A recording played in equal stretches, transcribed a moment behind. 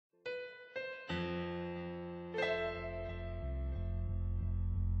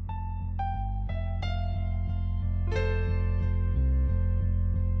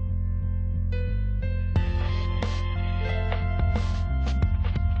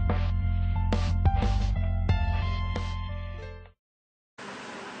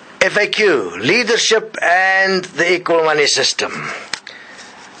FAQ, leadership and the equal money system.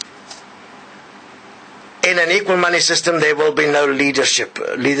 In an equal money system, there will be no leadership.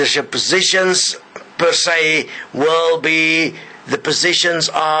 Leadership positions, per se, will be the positions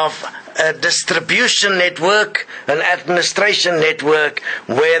of a distribution network, an administration network,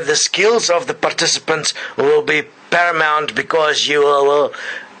 where the skills of the participants will be paramount, because you will,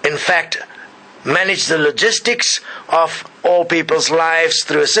 in fact, manage the logistics of all people's lives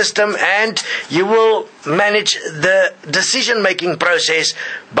through a system, and you will manage the decision-making process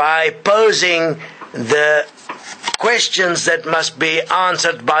by posing the questions that must be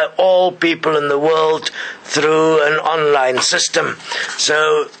answered by all people in the world through an online system.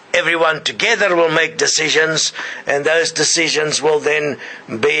 So everyone together will make decisions, and those decisions will then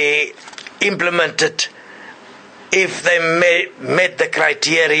be implemented if they met the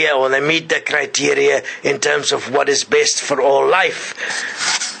criteria, or they meet the criteria in terms of what is best for all life.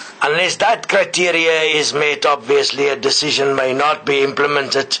 Unless that criteria is met, obviously a decision may not be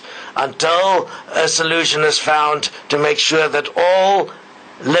implemented until a solution is found to make sure that all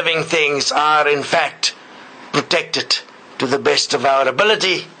living things are in fact protected to the best of our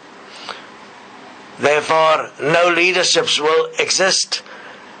ability. Therefore, no leaderships will exist,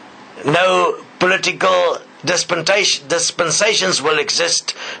 no political dispensations will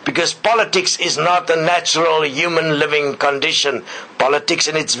exist, because politics is not a natural human living condition. Politics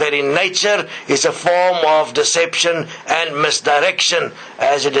in its very nature is a form of deception and misdirection,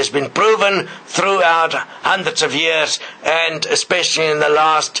 as it has been proven throughout hundreds of years, and especially in the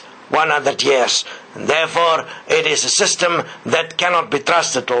last 100 years. And therefore, it is a system that cannot be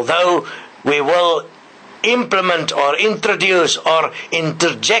trusted, although we will implement or introduce or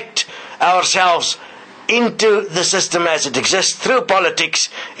interject ourselves into the system as it exists through politics.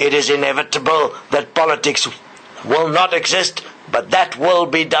 It is inevitable that politics will not exist, but that will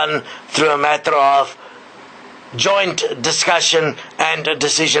be done through a matter of joint discussion and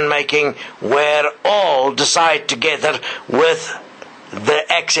decision making, where all decide together with the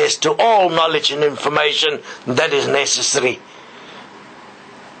access to all knowledge and information that is necessary.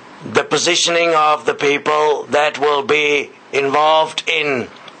 The positioning of the people that will be involved in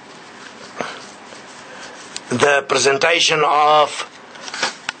the presentation of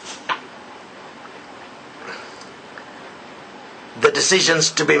the decisions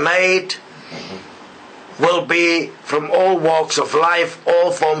to be made will be from all walks of life,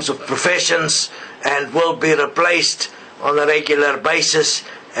 all forms of professions, and will be replaced on a regular basis,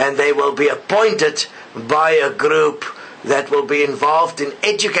 and they will be appointed by a group that will be involved in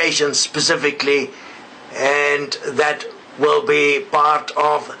education specifically, and that will be part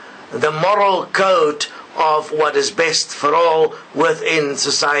of the moral code of what is best for all within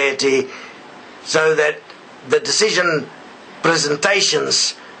society, so that the decision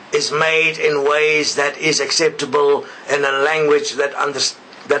presentations is made in ways that is acceptable in a language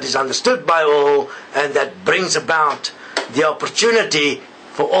that is understood by all, and that brings about the opportunity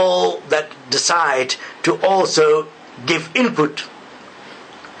for all that decide to also give input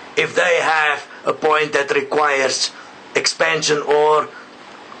if they have a point that requires expansion, or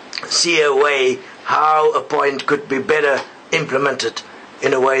see a way how a point could be better implemented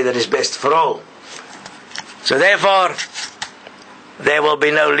in a way that is best for all. So therefore, there will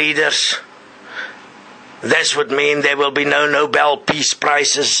be no leaders. This would mean there will be no Nobel Peace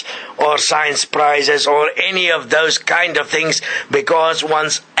Prizes or Science Prizes or any of those kind of things, because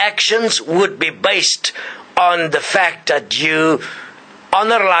one's actions would be based on the fact that you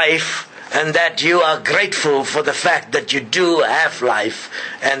honor life, and that you are grateful for the fact that you do have life,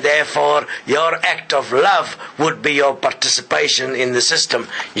 and therefore your act of love would be your participation in the system.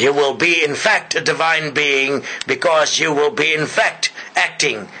 You will be in fact a divine being, because you will be in fact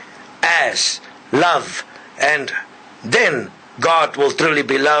acting as love, and then God will truly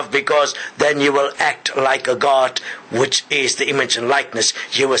be love, because then you will act like a God, which is the image and likeness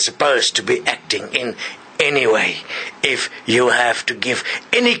you were supposed to be acting in anyway, if you have to give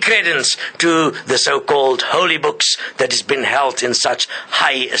any credence to the so-called holy books that has been held in such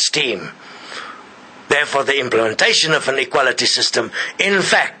high esteem. Therefore, the implementation of an equality system, in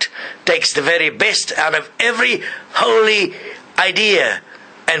fact, takes the very best out of every holy idea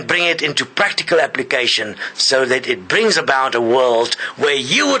and bring it into practical application, so that it brings about a world where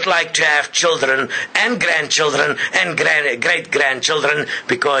you would like to have children and grandchildren and great-grandchildren,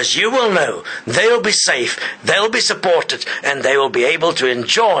 because you will know they'll be safe, they'll be supported, and they will be able to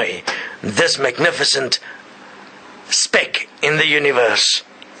enjoy this magnificent speck in the universe.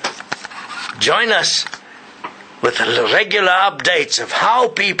 Join us with regular updates of how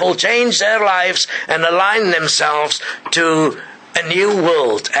people change their lives and align themselves to a new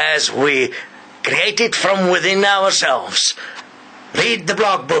world as we create it from within ourselves. Read the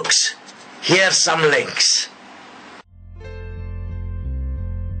blog books. Here's some links.